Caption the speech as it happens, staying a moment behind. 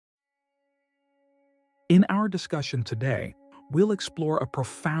In our discussion today, we'll explore a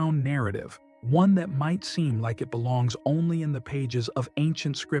profound narrative, one that might seem like it belongs only in the pages of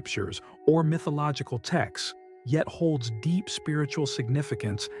ancient scriptures or mythological texts, yet holds deep spiritual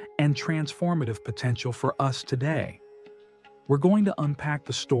significance and transformative potential for us today. We're going to unpack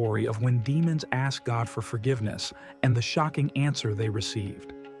the story of when demons asked God for forgiveness and the shocking answer they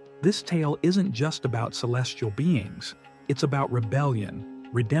received. This tale isn't just about celestial beings, it's about rebellion,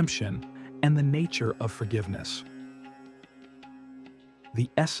 redemption, and the nature of forgiveness. The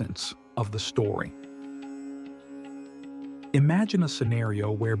essence of the story. Imagine a scenario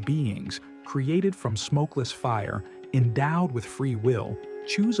where beings, created from smokeless fire, endowed with free will,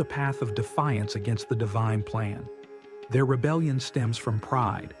 choose a path of defiance against the divine plan. Their rebellion stems from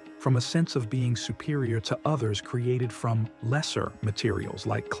pride, from a sense of being superior to others created from lesser materials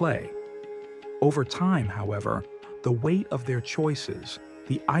like clay. Over time, however, the weight of their choices,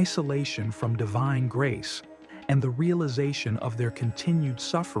 the isolation from divine grace, and the realization of their continued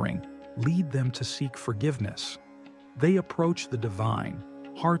suffering lead them to seek forgiveness. They approach the divine,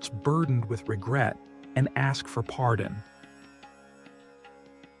 hearts burdened with regret, and ask for pardon.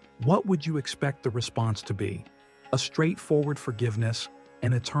 What would you expect the response to be? A straightforward forgiveness,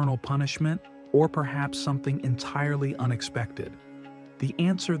 an eternal punishment, or perhaps something entirely unexpected? The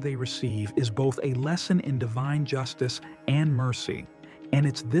answer they receive is both a lesson in divine justice and mercy, and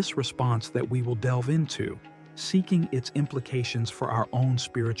it's this response that we will delve into, seeking its implications for our own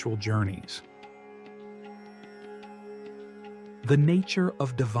spiritual journeys. The nature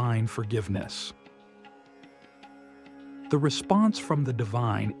of divine forgiveness. The response from the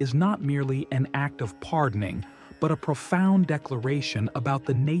divine is not merely an act of pardoning, but a profound declaration about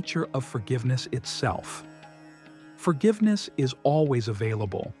the nature of forgiveness itself. Forgiveness is always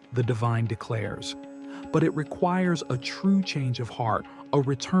available, the divine declares, but it requires a true change of heart, a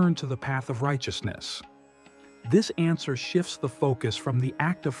return to the path of righteousness. This answer shifts the focus from the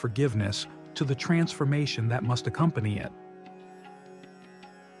act of forgiveness to the transformation that must accompany it.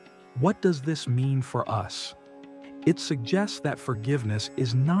 What does this mean for us? It suggests that forgiveness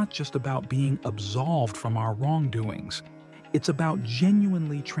is not just about being absolved from our wrongdoings. It's about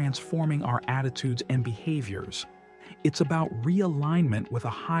genuinely transforming our attitudes and behaviors. It's about realignment with a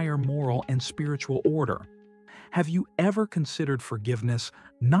higher moral and spiritual order. Have you ever considered forgiveness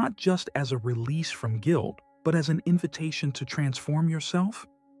not just as a release from guilt, but as an invitation to transform yourself?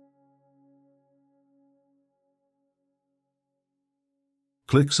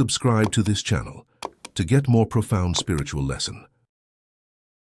 Click subscribe to this channel to get more profound spiritual lesson.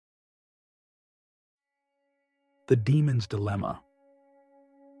 The demon's dilemma.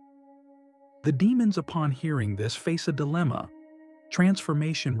 The demons, upon hearing this, face a dilemma.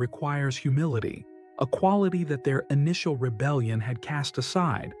 Transformation requires humility, a quality that their initial rebellion had cast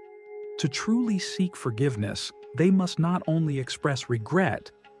aside. To truly seek forgiveness, they must not only express regret,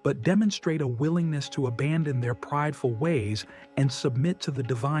 but demonstrate a willingness to abandon their prideful ways and submit to the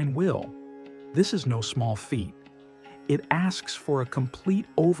divine will. This is no small feat. It asks for a complete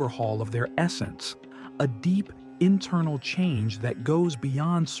overhaul of their essence, a deep internal change that goes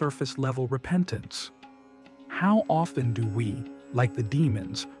beyond surface-level repentance. How often do we, like the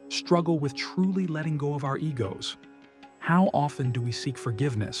demons, struggle with truly letting go of our egos? How often do we seek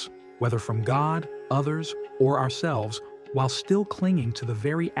forgiveness, whether from God, others, or ourselves, while still clinging to the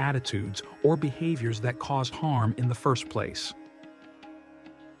very attitudes or behaviors that caused harm in the first place?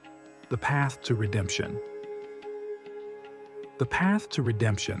 The path to redemption. The path to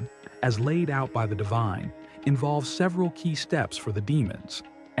redemption, as laid out by the divine, involves several key steps for the demons,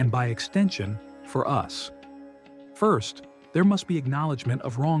 and by extension, for us. First, there must be acknowledgement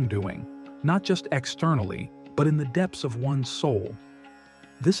of wrongdoing, not just externally, but in the depths of one's soul.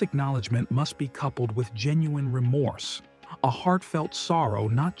 This acknowledgement must be coupled with genuine remorse, a heartfelt sorrow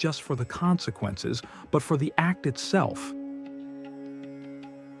not just for the consequences, but for the act itself.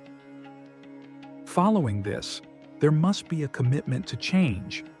 Following this, there must be a commitment to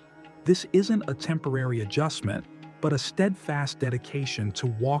change. This isn't a temporary adjustment, but a steadfast dedication to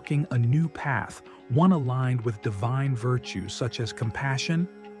walking a new path, one aligned with divine virtues such as compassion,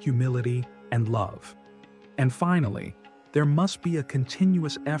 humility, and love. And finally, there must be a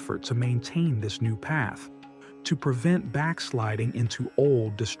continuous effort to maintain this new path, to prevent backsliding into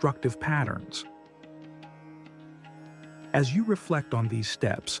old destructive patterns. As you reflect on these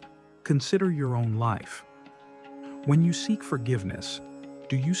steps, consider your own life. When you seek forgiveness,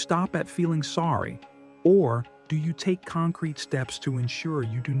 do you stop at feeling sorry, or do you take concrete steps to ensure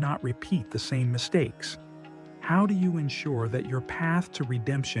you do not repeat the same mistakes? How do you ensure that your path to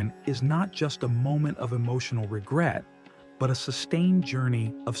redemption is not just a moment of emotional regret, but a sustained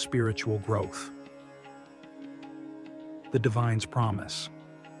journey of spiritual growth? the divine's promise.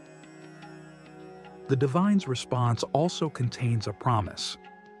 The divine's response also contains a promise,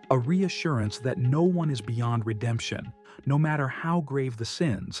 a reassurance that no one is beyond redemption, no matter how grave the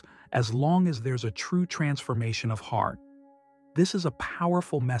sins, as long as there's a true transformation of heart. This is a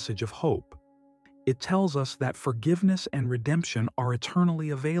powerful message of hope. It tells us that forgiveness and redemption are eternally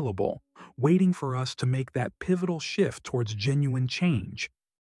available, waiting for us to make that pivotal shift towards genuine change.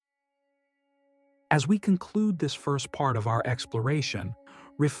 As we conclude this first part of our exploration,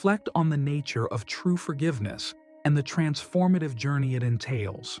 reflect on the nature of true forgiveness and the transformative journey it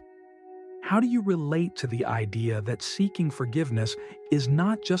entails. How do you relate to the idea that seeking forgiveness is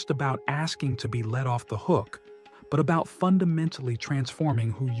not just about asking to be let off the hook, but about fundamentally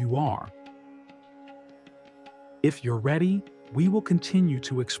transforming who you are? If you're ready, we will continue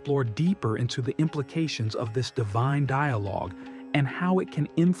to explore deeper into the implications of this divine dialogue and how it can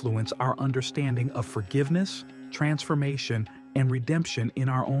influence our understanding of forgiveness, transformation, and redemption in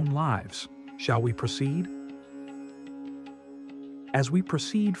our own lives. Shall we proceed? As we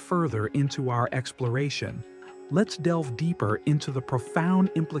proceed further into our exploration, let's delve deeper into the profound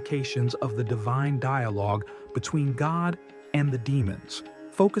implications of the divine dialogue between God and the demons,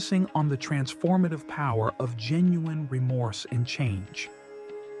 focusing on the transformative power of genuine remorse and change.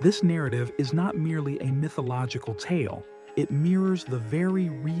 This narrative is not merely a mythological tale, it mirrors the very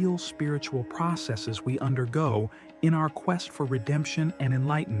real spiritual processes we undergo in our quest for redemption and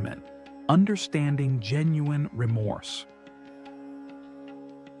enlightenment, understanding genuine remorse.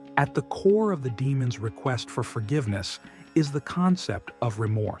 At the core of the demon's request for forgiveness is the concept of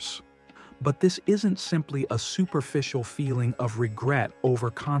remorse. But this isn't simply a superficial feeling of regret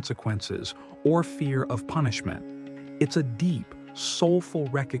over consequences or fear of punishment. It's a deep, soulful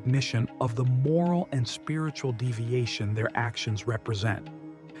recognition of the moral and spiritual deviation their actions represent.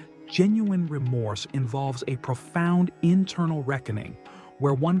 Genuine remorse involves a profound internal reckoning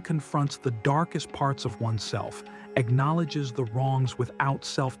where one confronts the darkest parts of oneself, acknowledges the wrongs without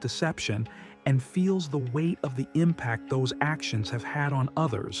self-deception, and feels the weight of the impact those actions have had on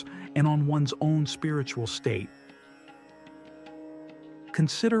others and on one's own spiritual state.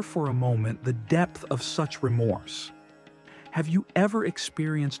 Consider for a moment the depth of such remorse. Have you ever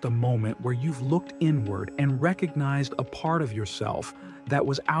experienced a moment where you've looked inward and recognized a part of yourself that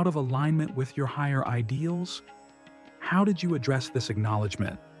was out of alignment with your higher ideals? How did you address this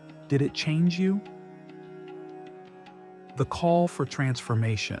acknowledgement? Did it change you? The call for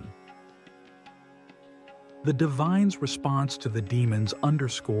transformation. The divine's response to the demons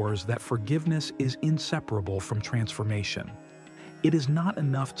underscores that forgiveness is inseparable from transformation. It is not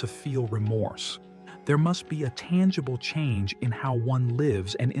enough to feel remorse. There must be a tangible change in how one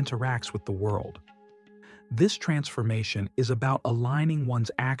lives and interacts with the world. This transformation is about aligning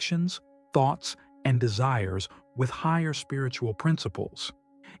one's actions, thoughts, and desires with higher spiritual principles.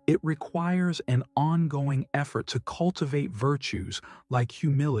 It requires an ongoing effort to cultivate virtues like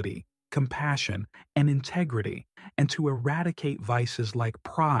humility, compassion, and integrity, and to eradicate vices like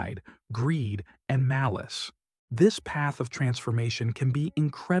pride, greed, and malice. This path of transformation can be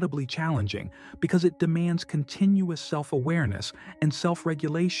incredibly challenging because it demands continuous self-awareness and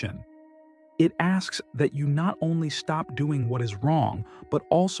self-regulation. It asks that you not only stop doing what is wrong, but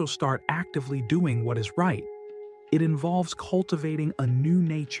also start actively doing what is right. It involves cultivating a new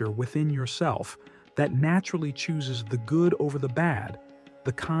nature within yourself that naturally chooses the good over the bad,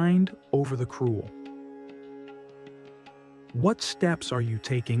 the kind over the cruel. What steps are you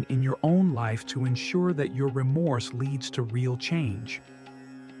taking in your own life to ensure that your remorse leads to real change?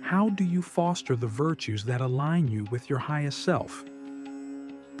 How do you foster the virtues that align you with your highest self?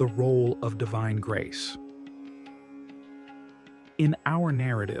 The role of divine grace. In our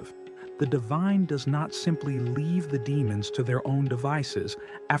narrative, the divine does not simply leave the demons to their own devices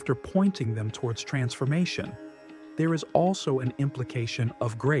after pointing them towards transformation. There is also an implication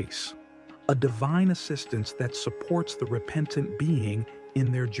of grace, a divine assistance that supports the repentant being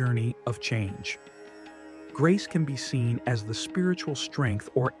in their journey of change. Grace can be seen as the spiritual strength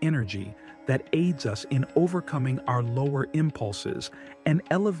or energy that aids us in overcoming our lower impulses and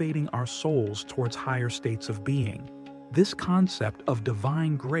elevating our souls towards higher states of being. This concept of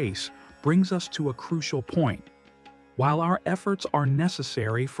divine grace brings us to a crucial point. While our efforts are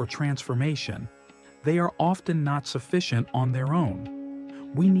necessary for transformation, they are often not sufficient on their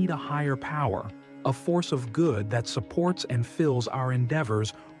own. We need a higher power, a force of good that supports and fills our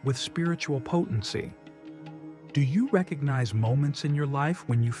endeavors with spiritual potency. Do you recognize moments in your life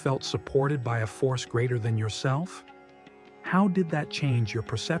when you felt supported by a force greater than yourself? How did that change your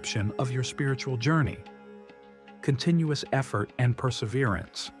perception of your spiritual journey? Continuous effort and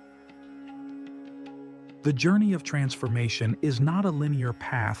perseverance. The journey of transformation is not a linear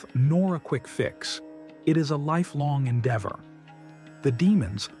path nor a quick fix. It is a lifelong endeavor. The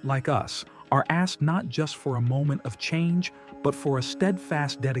demons, like us, are asked not just for a moment of change, but for a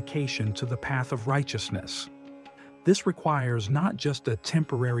steadfast dedication to the path of righteousness. This requires not just a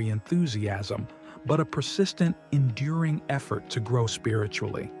temporary enthusiasm, but a persistent, enduring effort to grow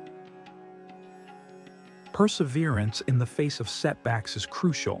spiritually. Perseverance in the face of setbacks is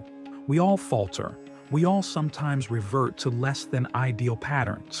crucial. We all falter. We all sometimes revert to less than ideal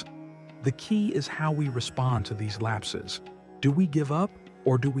patterns. The key is how we respond to these lapses. Do we give up,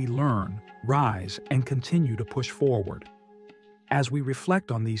 or do we learn, rise, and continue to push forward? As we reflect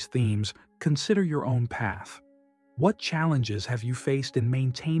on these themes, consider your own path. What challenges have you faced in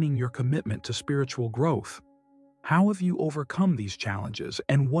maintaining your commitment to spiritual growth? How have you overcome these challenges,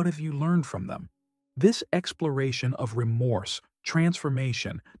 and what have you learned from them? This exploration of remorse,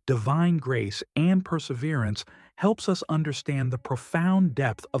 transformation, divine grace, and perseverance helps us understand the profound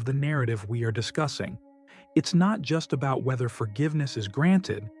depth of the narrative we are discussing. It's not just about whether forgiveness is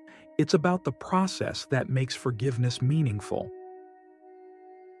granted, it's about the process that makes forgiveness meaningful.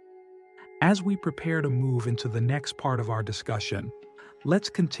 As we prepare to move into the next part of our discussion, let's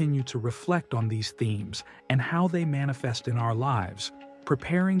continue to reflect on these themes and how they manifest in our lives,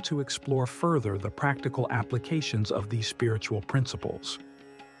 preparing to explore further the practical applications of these spiritual principles.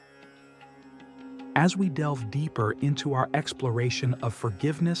 As we delve deeper into our exploration of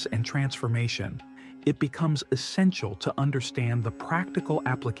forgiveness and transformation, it becomes essential to understand the practical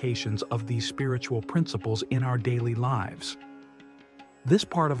applications of these spiritual principles in our daily lives. This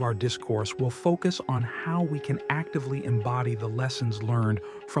part of our discourse will focus on how we can actively embody the lessons learned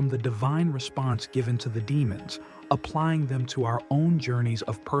from the divine response given to the demons, applying them to our own journeys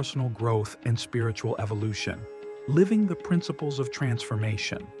of personal growth and spiritual evolution, living the principles of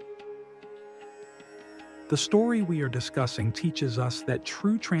transformation. The story we are discussing teaches us that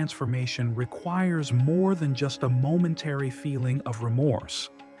true transformation requires more than just a momentary feeling of remorse.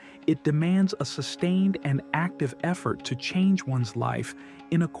 It demands a sustained and active effort to change one's life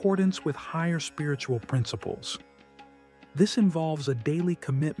in accordance with higher spiritual principles. This involves a daily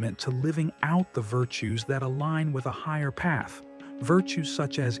commitment to living out the virtues that align with a higher path, virtues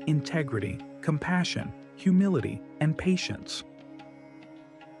such as integrity, compassion, humility, and patience.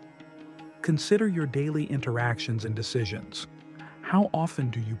 Consider your daily interactions and decisions. How often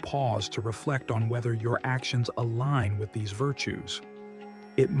do you pause to reflect on whether your actions align with these virtues?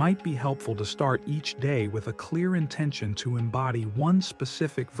 It might be helpful to start each day with a clear intention to embody one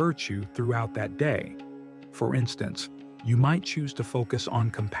specific virtue throughout that day. For instance, you might choose to focus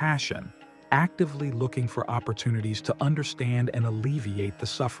on compassion, actively looking for opportunities to understand and alleviate the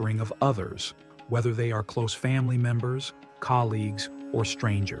suffering of others, whether they are close family members, colleagues, or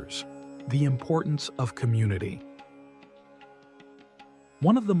strangers. The importance of community.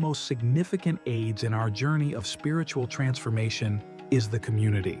 One of the most significant aids in our journey of spiritual transformation is the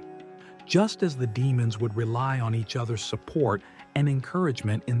community. Just as the demons would rely on each other's support and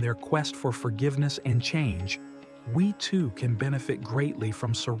encouragement in their quest for forgiveness and change, we too can benefit greatly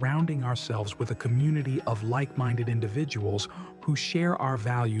from surrounding ourselves with a community of like-minded individuals who share our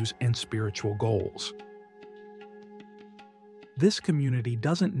values and spiritual goals. This community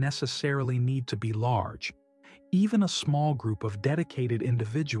doesn't necessarily need to be large. Even a small group of dedicated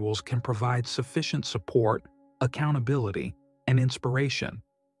individuals can provide sufficient support, accountability, and inspiration.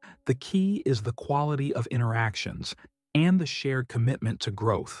 The key is the quality of interactions and the shared commitment to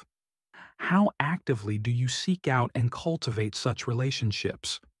growth. How actively do you seek out and cultivate such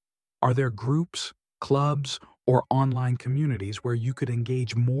relationships? Are there groups, clubs, or online communities where you could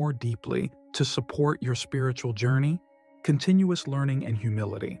engage more deeply to support your spiritual journey? Continuous learning and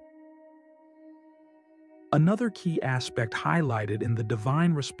humility. Another key aspect highlighted in the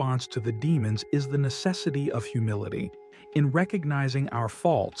divine response to the demons is the necessity of humility, in recognizing our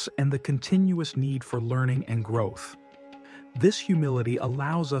faults and the continuous need for learning and growth. This humility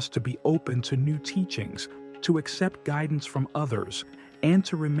allows us to be open to new teachings, to accept guidance from others, and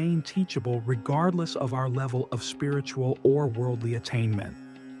to remain teachable regardless of our level of spiritual or worldly attainment.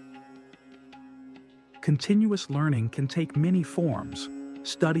 Continuous learning can take many forms: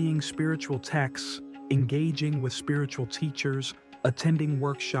 studying spiritual texts, engaging with spiritual teachers, attending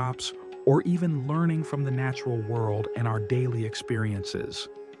workshops, or even learning from the natural world and our daily experiences.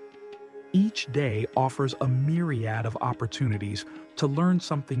 Each day offers a myriad of opportunities to learn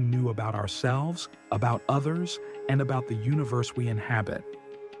something new about ourselves, about others, and about the universe we inhabit.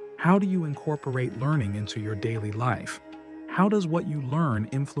 How do you incorporate learning into your daily life? How does what you learn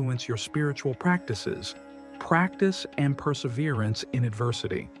influence your spiritual practices? Practice and perseverance in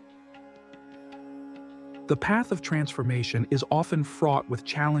adversity. The path of transformation is often fraught with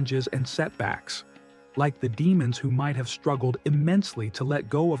challenges and setbacks. Like the demons who might have struggled immensely to let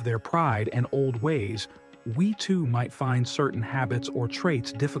go of their pride and old ways, we too might find certain habits or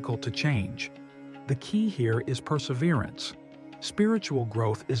traits difficult to change. The key here is perseverance. Spiritual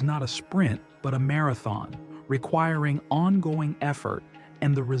growth is not a sprint, but a marathon, requiring ongoing effort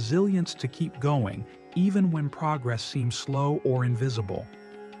and the resilience to keep going, even when progress seems slow or invisible.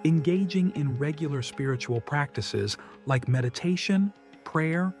 Engaging in regular spiritual practices like meditation,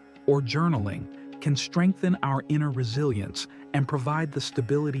 prayer, or journaling can strengthen our inner resilience and provide the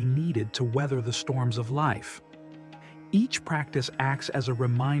stability needed to weather the storms of life. Each practice acts as a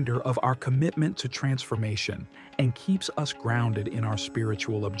reminder of our commitment to transformation and keeps us grounded in our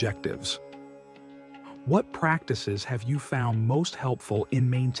spiritual objectives. What practices have you found most helpful in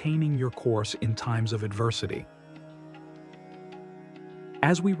maintaining your course in times of adversity?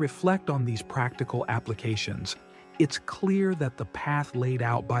 As we reflect on these practical applications, it's clear that the path laid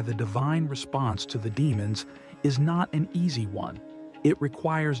out by the divine response to the demons is not an easy one. It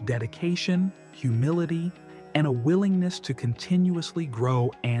requires dedication, humility, and a willingness to continuously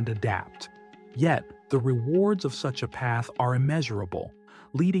grow and adapt. Yet, the rewards of such a path are immeasurable,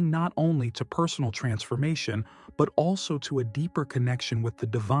 leading not only to personal transformation, but also to a deeper connection with the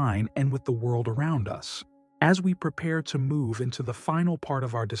divine and with the world around us. As we prepare to move into the final part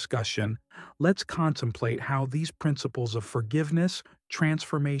of our discussion, let's contemplate how these principles of forgiveness,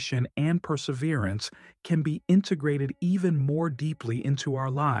 transformation, and perseverance can be integrated even more deeply into our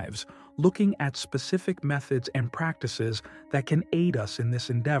lives, looking at specific methods and practices that can aid us in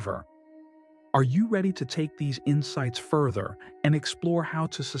this endeavor. Are you ready to take these insights further and explore how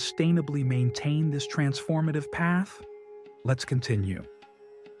to sustainably maintain this transformative path? Let's continue.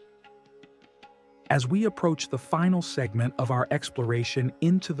 As we approach the final segment of our exploration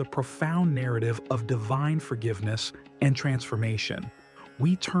into the profound narrative of divine forgiveness and transformation,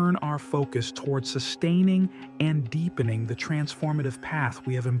 we turn our focus towards sustaining and deepening the transformative path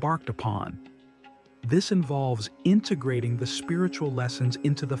we have embarked upon. This involves integrating the spiritual lessons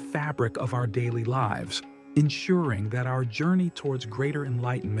into the fabric of our daily lives, ensuring that our journey towards greater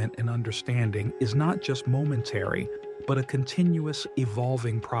enlightenment and understanding is not just momentary, but a continuous,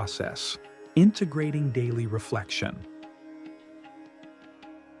 evolving process. Integrating daily reflection.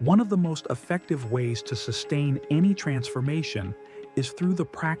 One of the most effective ways to sustain any transformation is through the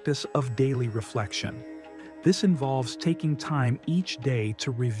practice of daily reflection. This involves taking time each day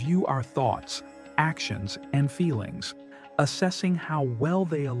to review our thoughts, actions, and feelings, assessing how well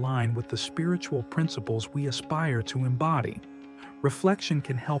they align with the spiritual principles we aspire to embody. Reflection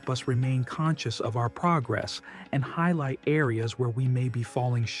can help us remain conscious of our progress and highlight areas where we may be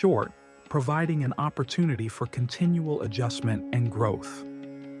falling short, providing an opportunity for continual adjustment and growth.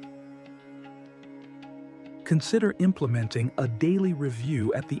 Consider implementing a daily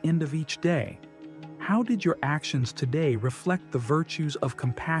review at the end of each day. How did your actions today reflect the virtues of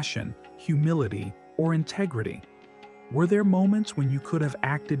compassion, humility, or integrity? Were there moments when you could have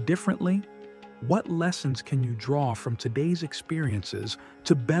acted differently? What lessons can you draw from today's experiences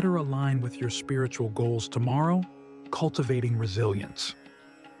to better align with your spiritual goals tomorrow? Cultivating resilience.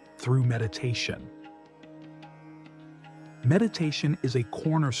 Through meditation. Meditation is a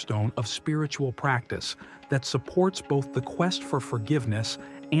cornerstone of spiritual practice that supports both the quest for forgiveness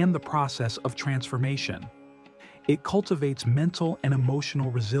and the process of transformation. It cultivates mental and emotional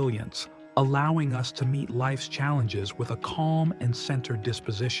resilience, allowing us to meet life's challenges with a calm and centered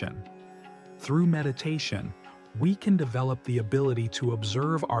disposition. Through meditation, we can develop the ability to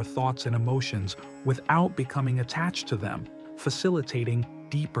observe our thoughts and emotions without becoming attached to them, facilitating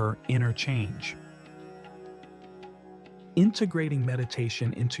deeper inner change. Integrating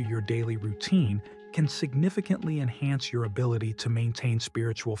meditation into your daily routine can significantly enhance your ability to maintain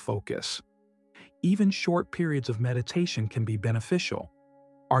spiritual focus. Even short periods of meditation can be beneficial.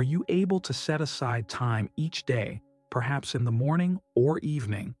 Are you able to set aside time each day, perhaps in the morning or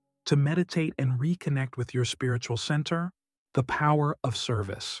evening, to meditate and reconnect with your spiritual center? The power of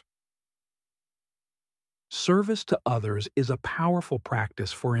service. Service to others is a powerful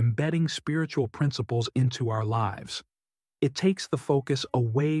practice for embedding spiritual principles into our lives. It takes the focus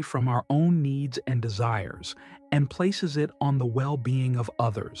away from our own needs and desires and places it on the well-being of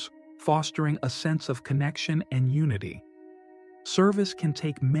others, fostering a sense of connection and unity. Service can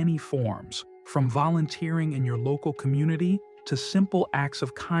take many forms, from volunteering in your local community to simple acts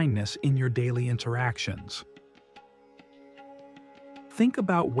of kindness in your daily interactions. Think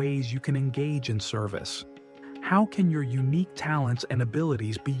about ways you can engage in service. How can your unique talents and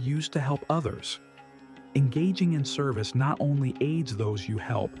abilities be used to help others? Engaging in service not only aids those you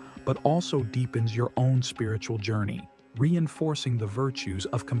help, but also deepens your own spiritual journey, reinforcing the virtues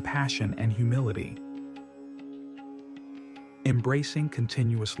of compassion and humility. Embracing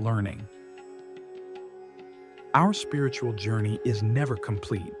continuous learning. Our spiritual journey is never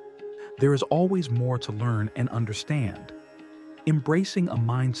complete. There is always more to learn and understand. Embracing a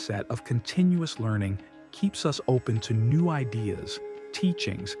mindset of continuous learning keeps us open to new ideas,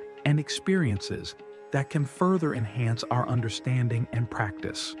 teachings, and experiences that can further enhance our understanding and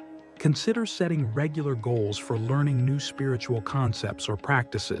practice. Consider setting regular goals for learning new spiritual concepts or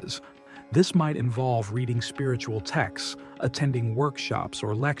practices. This might involve reading spiritual texts, attending workshops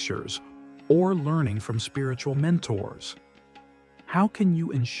or lectures, or learning from spiritual mentors. How can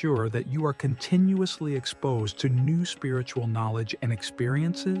you ensure that you are continuously exposed to new spiritual knowledge and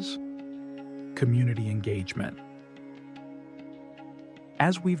experiences? Community engagement.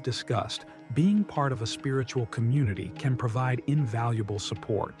 As we've discussed, being part of a spiritual community can provide invaluable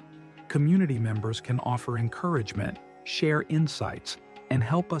support. Community members can offer encouragement, share insights, and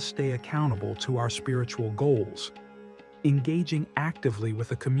help us stay accountable to our spiritual goals. Engaging actively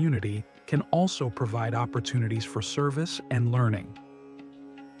with a community can also provide opportunities for service and learning.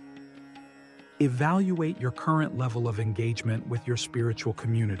 Evaluate your current level of engagement with your spiritual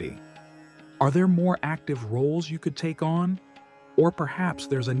community. Are there more active roles you could take on? Or perhaps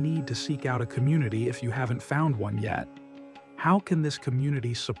there's a need to seek out a community if you haven't found one yet. How can this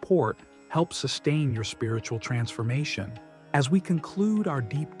community support help sustain your spiritual transformation? As we conclude our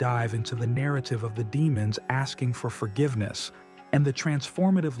deep dive into the narrative of the demons asking for forgiveness and the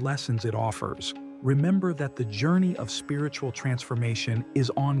transformative lessons it offers, remember that the journey of spiritual transformation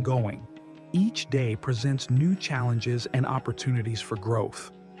is ongoing. Each day presents new challenges and opportunities for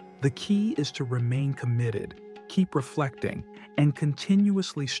growth. The key is to remain committed, keep reflecting, and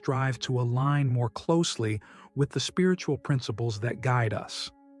continuously strive to align more closely with the spiritual principles that guide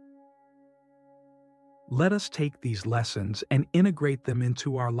us. Let us take these lessons and integrate them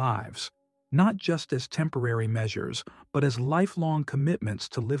into our lives, not just as temporary measures, but as lifelong commitments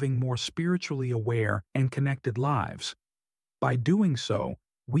to living more spiritually aware and connected lives. By doing so,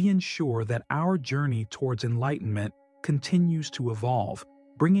 we ensure that our journey towards enlightenment continues to evolve,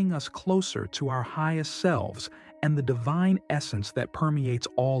 bringing us closer to our highest selves and the divine essence that permeates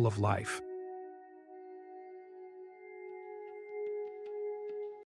all of life.